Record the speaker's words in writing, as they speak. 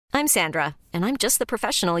I'm Sandra, and I'm just the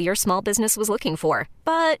professional your small business was looking for.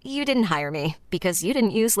 But you didn't hire me because you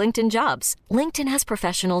didn't use LinkedIn Jobs. LinkedIn has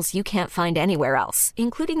professionals you can't find anywhere else,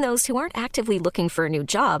 including those who aren't actively looking for a new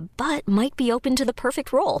job, but might be open to the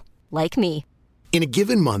perfect role, like me. In a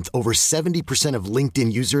given month, over 70% of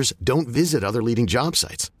LinkedIn users don't visit other leading job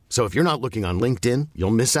sites. So if you're not looking on LinkedIn,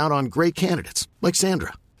 you'll miss out on great candidates like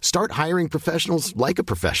Sandra. Start hiring professionals like a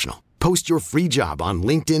professional. Post your free job on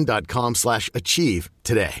linkedin.com/achieve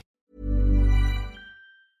today.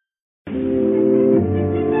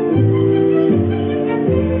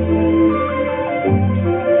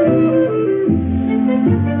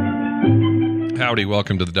 Howdy,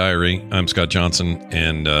 welcome to the Diary. I'm Scott Johnson,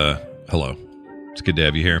 and hello. It's good to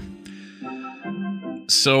have you here.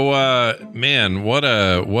 So, man, what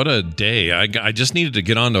a day. I just needed to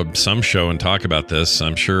get on to some show and talk about this.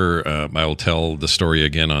 I'm sure I will tell the story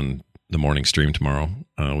again on the morning stream tomorrow,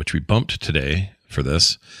 which we bumped today for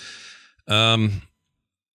this. Okay,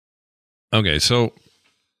 so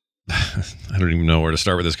I don't even know where to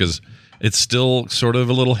start with this because it's still sort of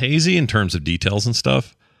a little hazy in terms of details and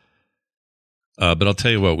stuff. But I'll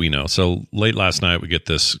tell you what we know. So late last night, we get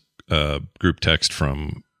this group text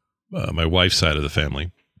from my wife's side of the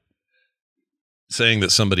family saying that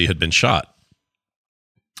somebody had been shot.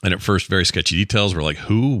 And at first, very sketchy details. We're like,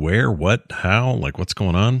 who, where, what, how, like what's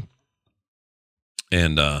going on?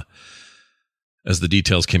 And as the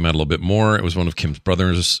details came out a little bit more, it was one of Kim's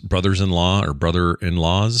brothers-in-law.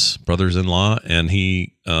 And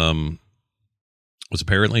he was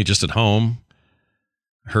apparently just at home,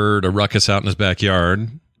 heard a ruckus out in his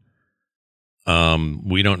backyard.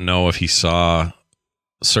 We don't know if he saw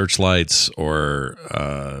searchlights or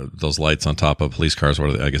those lights on top of police cars.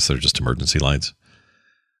 I guess they're just emergency lights.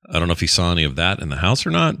 I don't know if he saw any of that in the house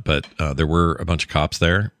or not, but there were a bunch of cops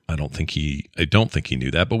there. I don't think he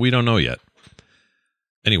knew that, but we don't know yet.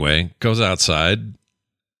 Anyway, goes outside,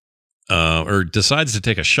 or decides to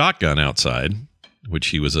take a shotgun outside, which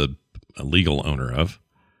he was a legal owner of.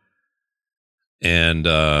 And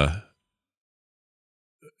as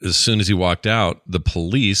soon as he walked out, the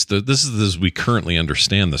police, this is as we currently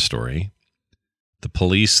understand the story, the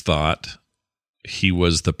police thought he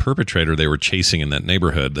was the perpetrator they were chasing in that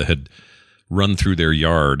neighborhood that had run through their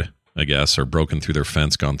yard, I guess, or broken through their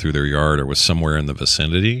fence, gone through their yard, or was somewhere in the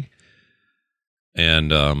vicinity.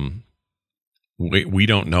 And we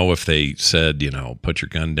don't know if they said, put your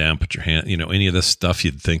gun down, put your hand, any of this stuff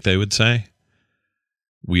you'd think they would say.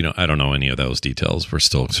 I don't know any of those details. We're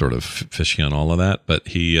still sort of fishing on all of that, but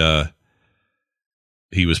he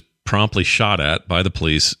was promptly shot at by the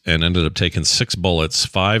police and ended up taking 6 bullets,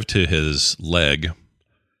 5 to his leg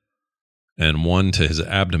and 1 to his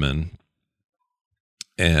abdomen.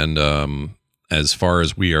 And as far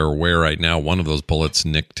as we are aware right now, one of those bullets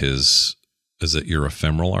nicked is it your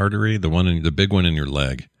femoral artery? The big one in your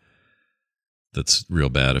leg. That's real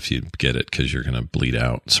bad if you get it because you're going to bleed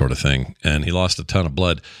out, sort of thing. And he lost a ton of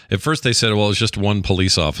blood. At first they said, well, it was just one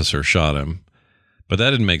police officer shot him. But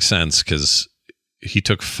that didn't make sense because he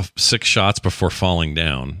took 6 shots before falling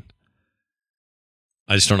down.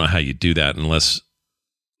 I just don't know how you do that unless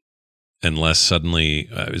suddenly,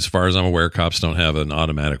 as far as I'm aware, cops don't have an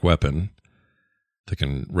automatic weapon that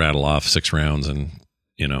can rattle off 6 rounds in,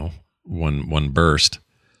 one burst.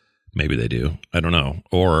 Maybe they do. I don't know.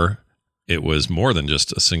 Or it was more than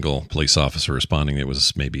just a single police officer responding. It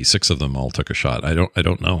was maybe 6 of them all took a shot. I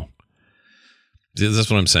don't know. That's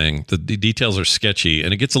what I'm saying. The details are sketchy,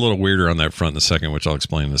 and it gets a little weirder on that front in a second, which I'll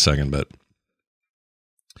explain in a second. But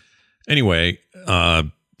anyway,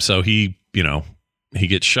 so he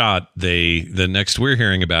gets shot. The next we're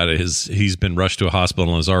hearing about it is he's been rushed to a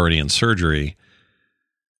hospital and is already in surgery.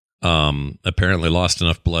 Apparently lost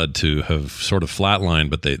enough blood to have sort of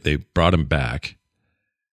flatlined, but they brought him back.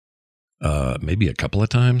 Maybe a couple of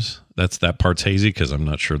times. That part's hazy because I'm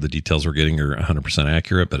not sure the details we're getting are 100%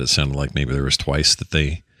 accurate, but it sounded like maybe there was twice that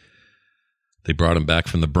they brought him back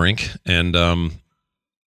from the brink. And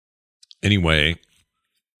anyway,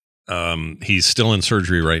 he's still in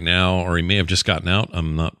surgery right now, or he may have just gotten out.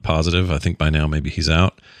 I'm not positive. I think by now maybe he's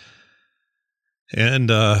out.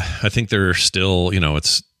 And I think they're still,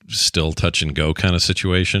 it's still touch and go kind of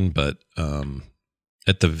situation, but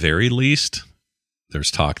at the very least, there's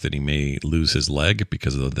talk that he may lose his leg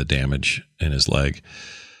because of the damage in his leg.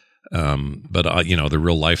 But the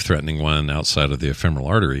real life-threatening one outside of the femoral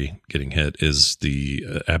artery getting hit is the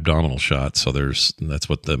abdominal shot. So that's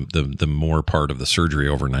what the more part of the surgery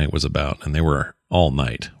overnight was about. And they were all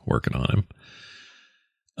night working on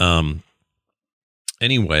him.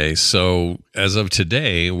 Anyway, so as of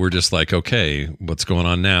today, we're just like, okay, what's going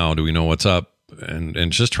on now? Do we know what's up?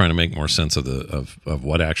 and just trying to make more sense of of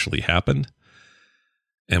what actually happened.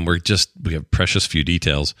 And we have precious few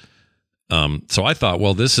details. So I thought,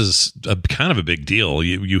 well, this is kind of a big deal.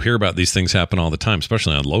 You hear about these things happen all the time,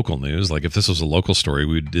 especially on local news. Like if this was a local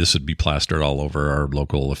story, this would be plastered all over our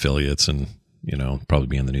local affiliates and, probably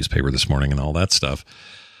be in the newspaper this morning and all that stuff.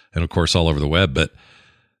 And of course, all over the web. But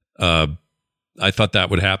I thought that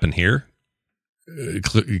would happen here.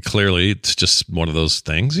 Clearly, it's just one of those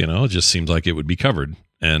things, it just seems like it would be covered.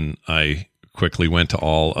 And I quickly went to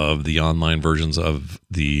all of the online versions of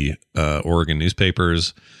the Oregon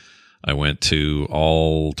newspapers. I went to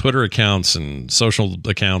all Twitter accounts and social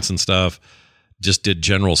accounts and stuff. Just did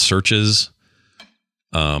general searches.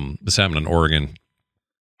 This happened in Oregon.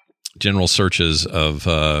 General searches of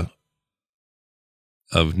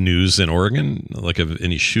news in Oregon, like of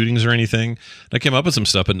any shootings or anything. I came up with some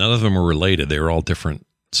stuff, but none of them were related. They were all different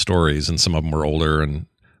stories, and some of them were older. And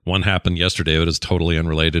one happened yesterday, but it's totally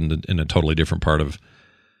unrelated in a totally different part of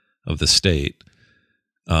the state.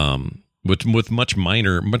 With much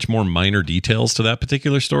more minor details to that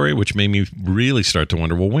particular story, which made me really start to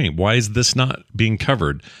wonder, well, wait, why is this not being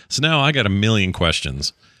covered? So now I got a million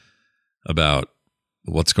questions about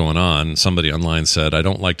what's going on. Somebody online said, I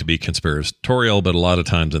don't like to be conspiratorial, but a lot of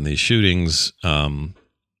times in these shootings,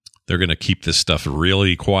 they're going to keep this stuff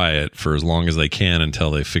really quiet for as long as they can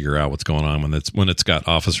until they figure out what's going on when it's got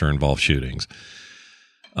officer-involved shootings.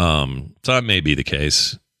 So that may be the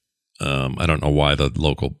case. I don't know why the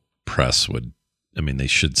local press they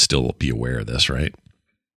should still be aware of this, right?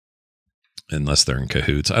 Unless they're in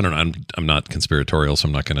cahoots. I don't know. I'm not conspiratorial, so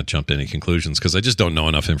I'm not going to jump to any conclusions because I just don't know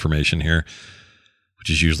enough information here, which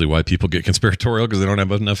is usually why people get conspiratorial, because they don't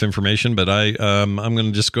have enough information. But I'm going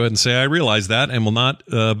to just go ahead and say I realize that and will not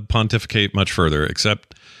pontificate much further,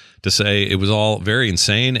 except to say it was all very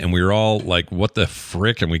insane, and we were all like, what the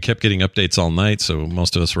frick? And we kept getting updates all night, so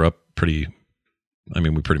most of us were up we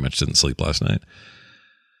pretty much didn't sleep last night.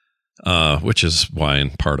 Which is why, in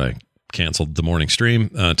part, I canceled the morning stream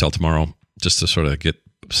till tomorrow, just to sort of get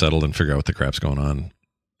settled and figure out what the crap's going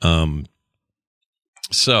on.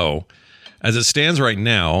 So, as it stands right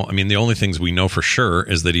now, the only things we know for sure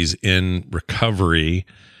is that he's in recovery.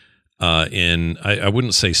 I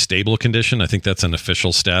wouldn't say stable condition. I think that's an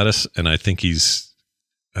official status, and I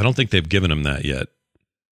don't think they've given him that yet.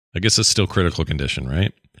 I guess it's still critical condition,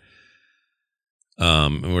 right?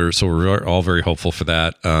 We're all very hopeful for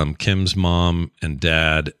that. Kim's mom and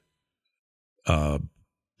dad,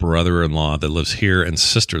 brother-in-law that lives here and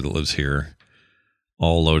sister that lives here,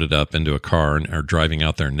 all loaded up into a car and are driving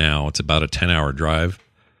out there now. It's about a 10-hour drive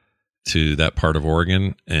to that part of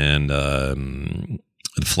Oregon, and the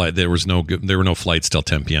flight there were no flights till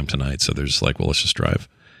 10 p.m. tonight. So they're just like, well, let's just drive.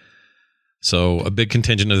 So a big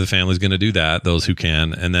contingent of the family is going to do that, those who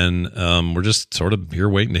can, and then we're just sort of here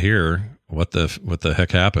waiting to hear what the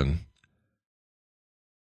heck happened.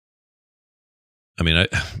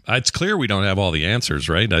 It's clear we don't have all the answers,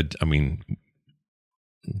 right?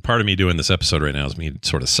 Part of me doing this episode right now is me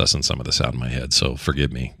sort of sussing some of this out in my head. So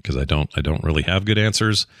forgive me, because I don't really have good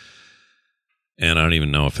answers, and I don't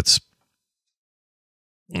even know if it's.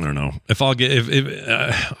 I don't know if I'll get.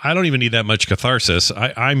 If I don't even need that much catharsis.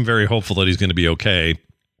 I'm very hopeful that he's going to be okay,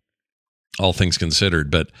 all things considered.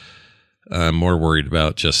 But I'm more worried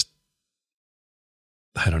about just.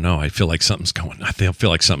 I don't know. I feel like something's going. I feel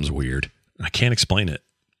like something's weird. I can't explain it.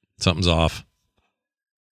 Something's off.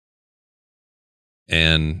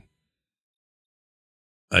 And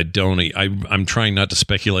I'm trying not to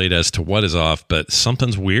speculate as to what is off, but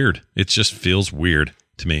something's weird. It just feels weird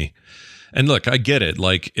to me. And look, I get it.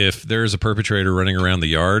 Like if there's a perpetrator running around the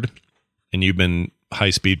yard and you've been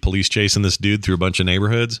high-speed police chasing this dude through a bunch of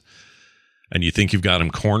neighborhoods and you think you've got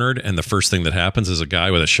him cornered, and the first thing that happens is a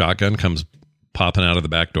guy with a shotgun comes popping out of the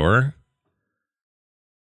back door.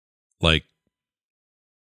 Like,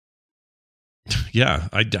 yeah,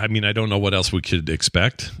 I don't know what else we could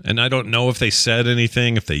expect. And I don't know if they said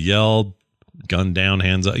anything, if they yelled, gun down,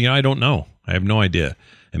 hands up. I don't know. I have no idea.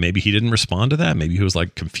 And maybe he didn't respond to that. Maybe he was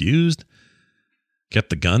like confused. Kept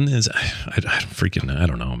the gun. I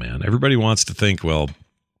don't know, man. Everybody wants to think, well,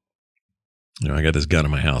 I got this gun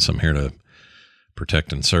in my house. I'm here to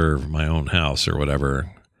protect and serve my own house or whatever.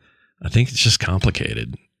 I think it's just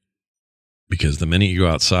complicated because the minute you go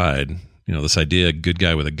outside, this idea, good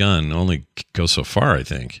guy with a gun, only goes so far, I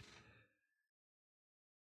think.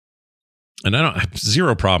 And I have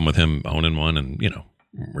zero problem with him owning one and,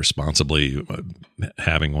 responsibly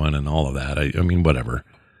having one and all of that. I mean, whatever.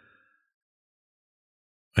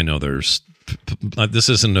 I know this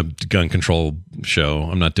isn't a gun control show.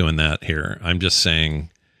 I'm not doing that here. I'm just saying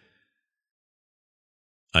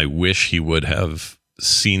I wish he would have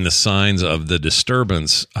seen the signs of the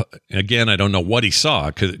disturbance. Again, I don't know what he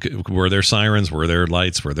saw. Were there sirens? Were there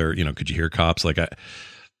lights? Were there, could you hear cops?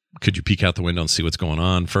 Could you peek out the window and see what's going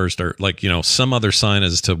on first? Or some other sign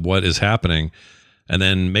as to what is happening, and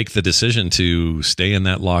then make the decision to stay in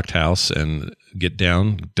that locked house and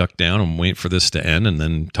duck down and wait for this to end, and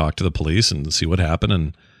then talk to the police and see what happened.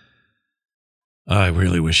 And I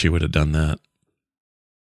really wish he would have done that.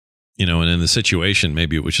 And in the situation,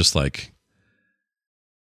 maybe it was just like,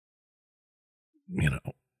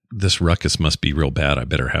 this ruckus must be real bad. I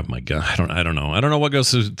better have my gun. I don't know. I don't know what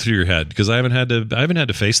goes through your head, because I haven't had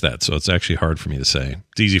to face that. So it's actually hard for me to say.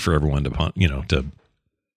 It's easy for everyone to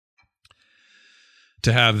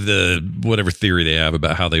have the whatever theory they have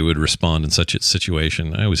about how they would respond in such a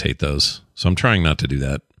situation. I always hate those. So I'm trying not to do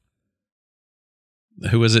that.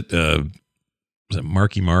 Who was it? Was it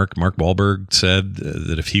Mark Wahlberg said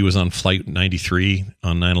that if he was on Flight 93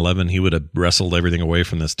 on 9/11, he would have wrestled everything away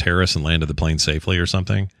from this terrorist and landed the plane safely or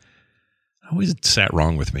something. Always sat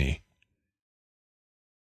wrong with me,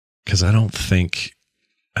 because I don't think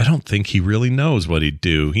he really knows what he'd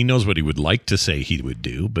do. He knows what he would like to say he would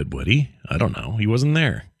do, but would he? I don't know. He wasn't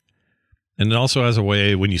there. And it also has a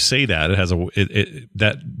way, when you say that, it has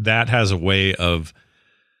that has a way of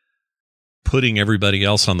putting everybody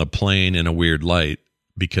else on the plane in a weird light,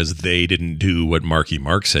 because they didn't do what Marky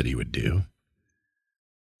Mark said he would do.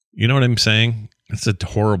 You know what I'm saying? It's a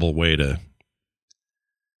horrible way to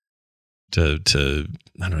I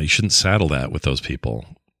don't know. You shouldn't saddle that with those people.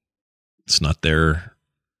 It's not their,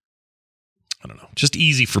 I don't know, just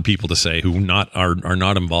easy for people to say who are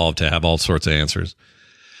not involved to have all sorts of answers,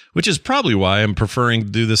 which is probably why I'm preferring to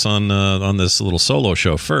do this on this little solo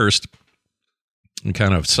show first and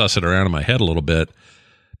kind of suss it around in my head a little bit,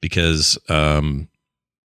 because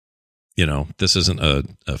this isn't a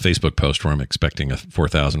Facebook post where I'm expecting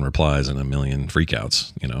 4,000 replies and a million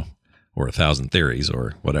freakouts, or 1,000 theories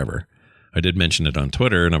or whatever. I did mention it on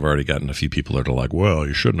Twitter, and I've already gotten a few people that are like, well,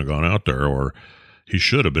 you shouldn't have gone out there, or he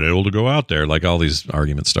should have been able to go out there. Like, all these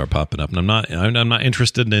arguments start popping up, and I'm not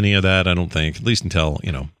interested in any of that. I don't think, at least until,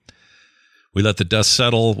 we let the dust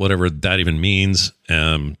settle, whatever that even means.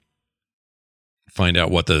 Find out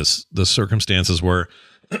what the circumstances were.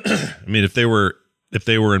 I mean, if they were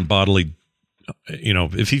in bodily,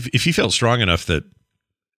 if he felt strong enough that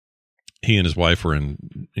he and his wife were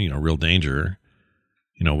in, real danger,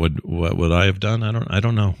 what would I have done? I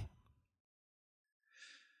don't know.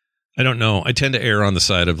 I don't know. I tend to err on the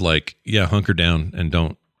side of like, yeah, hunker down and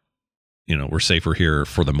don't, we're safer here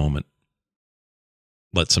for the moment.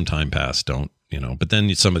 Let some time pass. Don't, but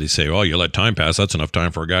then somebody say, oh, you let time pass. That's enough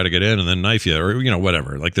time for a guy to get in and then knife you, or,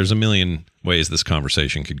 whatever. Like, there's a million ways this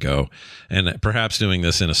conversation could go. And perhaps doing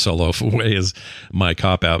this in a solo way is my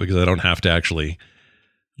cop out, because I don't have to actually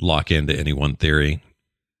lock into any one theory.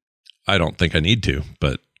 I don't think I need to,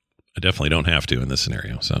 but I definitely don't have to in this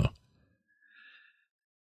scenario. So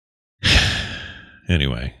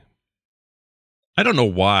anyway, I don't know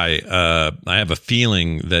why. I have a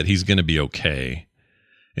feeling that he's going to be okay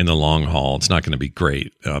in the long haul. It's not going to be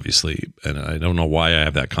great, obviously. And I don't know why I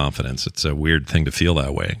have that confidence. It's a weird thing to feel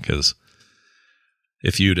that way, because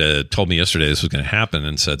if you'd told me yesterday this was going to happen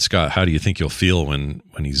and said, Scott, how do you think you'll feel when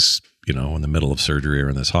he's, in the middle of surgery or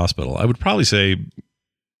in this hospital? I would probably say,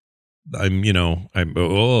 I'd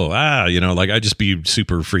just be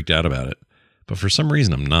super freaked out about it. But for some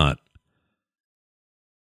reason, I'm not.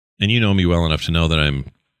 And you know me well enough to know that I'm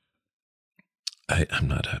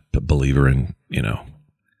not a believer in,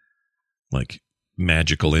 like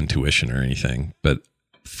magical intuition or anything. But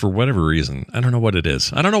for whatever reason, I don't know what it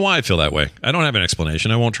is. I don't know why I feel that way. I don't have an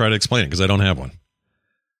explanation. I won't try to explain it because I don't have one.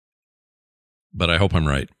 But I hope I'm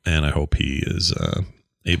right. And I hope he is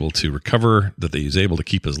able to recover, that he's able to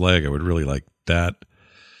keep his leg. I would really like that.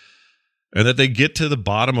 And that they get to the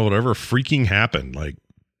bottom of whatever freaking happened. Like,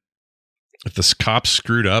 if the cops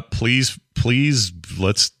screwed up, please,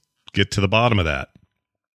 let's get to the bottom of that.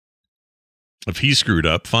 If he screwed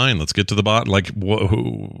up, fine, let's get to the bottom. Like,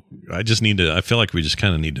 I feel like we just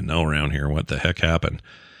kind of need to know around here what the heck happened.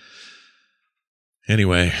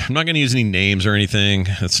 Anyway, I'm not going to use any names or anything.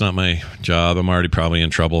 That's not my job. I'm already probably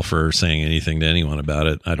in trouble for saying anything to anyone about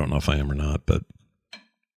it. I don't know if I am or not, but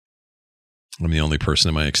I'm the only person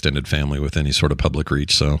in my extended family with any sort of public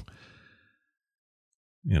reach. So,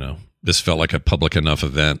 this felt like a public enough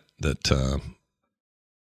event that,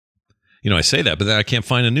 I say that, but then I can't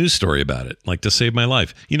find a news story about it, like, to save my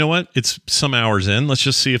life. You know what? It's some hours in. Let's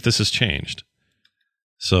just see if this has changed.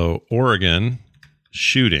 So, Oregon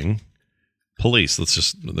shooting. Police.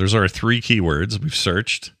 There's our 3 keywords we've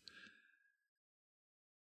searched.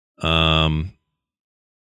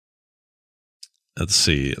 Let's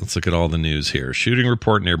see. Let's look at all the news here. Shooting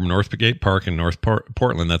report near Northgate Park in North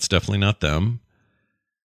Portland. That's definitely not them.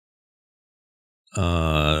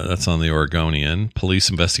 That's on the Oregonian. Police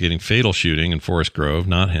investigating fatal shooting in Forest Grove.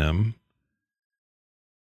 Not him.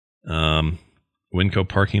 Winco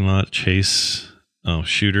parking lot chase. Oh,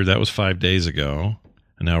 shooter. That was 5 days ago.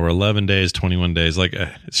 And now we're 11 days, 21 days. Like,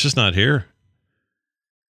 it's just not here.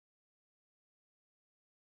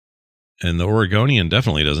 And the Oregonian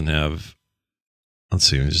definitely doesn't have. Let's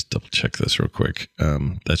see. Let me just double check this real quick.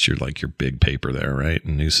 That's your big paper there, right?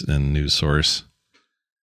 And news source.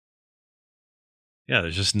 Yeah,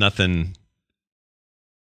 there's just nothing.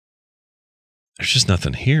 There's just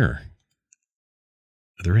nothing here.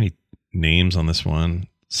 Are there any names on this one?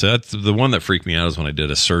 So that's the one that freaked me out is when I did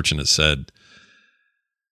a search and it said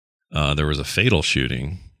there was a fatal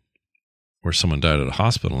shooting where someone died at a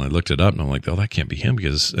hospital. And I looked it up and I'm like, oh, that can't be him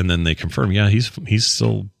and then they confirmed, yeah, he's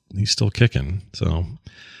still kicking. So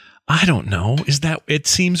I don't know. It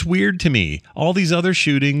seems weird to me. All these other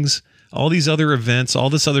shootings, all these other events, all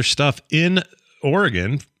this other stuff in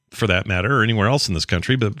Oregon, for that matter, or anywhere else in this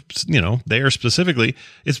country, but there specifically,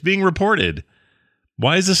 it's being reported.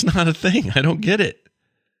 Why is this not a thing? I don't get it.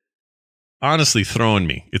 Honestly, it's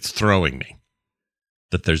throwing me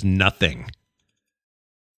that there's nothing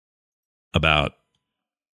about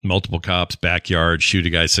multiple cops, backyard, shoot a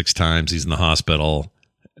guy 6 times, he's in the hospital,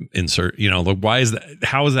 why is that?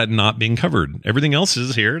 How is that not being covered? Everything else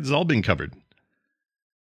is here. It's all being covered.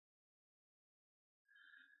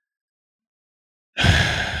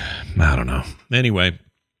 I don't know. Anyway,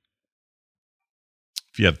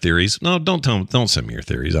 if you have theories, no, don't send me your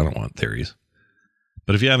theories. I don't want theories.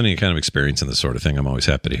 But if you have any kind of experience in this sort of thing, I'm always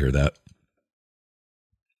happy to hear that.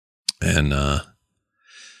 And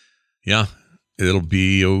yeah, it'll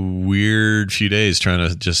be a weird few days trying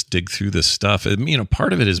to just dig through this stuff.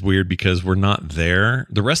 Part of it is weird because we're not there.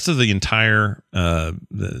 The rest of the entire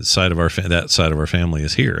side of that side of our family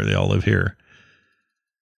is here. They all live here,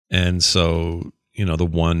 and so the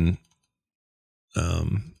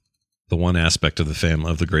one aspect of the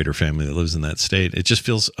family, of the greater family that lives in that state, it just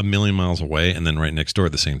feels a million miles away and then right next door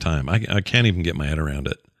at the same time. I can't even get my head around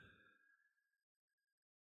it.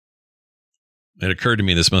 It occurred to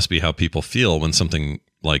me this must be how people feel when something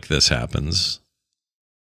like this happens.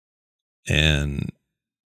 And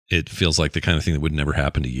it feels like the kind of thing that would never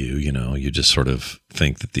happen to you. You just sort of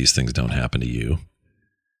think that these things don't happen to you.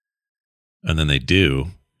 And then they do.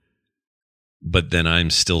 But then I'm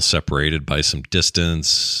still separated by some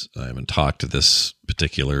distance. I haven't talked to these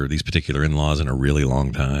particular in-laws in a really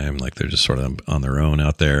long time. Like they're just sort of on their own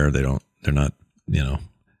out there. They're not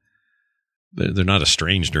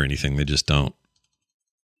estranged or anything. They just don't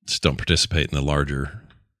participate in the larger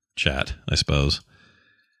chat, I suppose.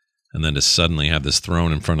 And then to suddenly have this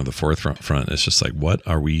thrown in front of the forefront, it's just like, what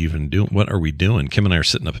are we even doing? What are we doing? Kim and I are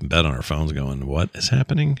sitting up in bed on our phones going, what is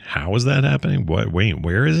happening? How is that happening? Wait,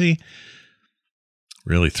 where is he?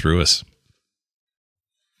 Really threw us.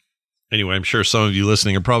 Anyway, I'm sure some of you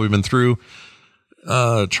listening have probably been through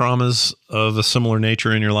traumas of a similar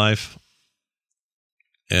nature in your life.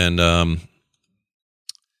 And,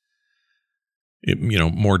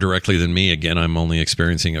 more directly than me, again, I'm only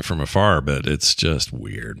experiencing it from afar, but it's just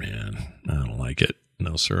weird, man. I don't like it.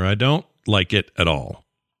 No, sir, I don't like it at all.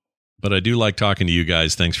 But I do like talking to you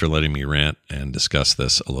guys. Thanks for letting me rant and discuss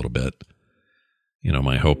this a little bit.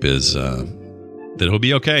 My hope is that he'll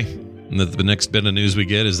be okay. And that the next bit of news we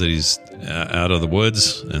get is that he's out of the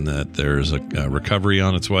woods and that there's a recovery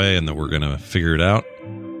on its way and that we're going to figure it out.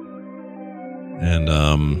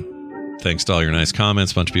 And thanks to all your nice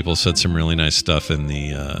comments. A bunch of people said some really nice stuff in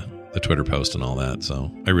the Twitter post and all that.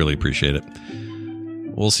 So I really appreciate it.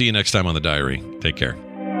 We'll see you next time on The Diary. Take care.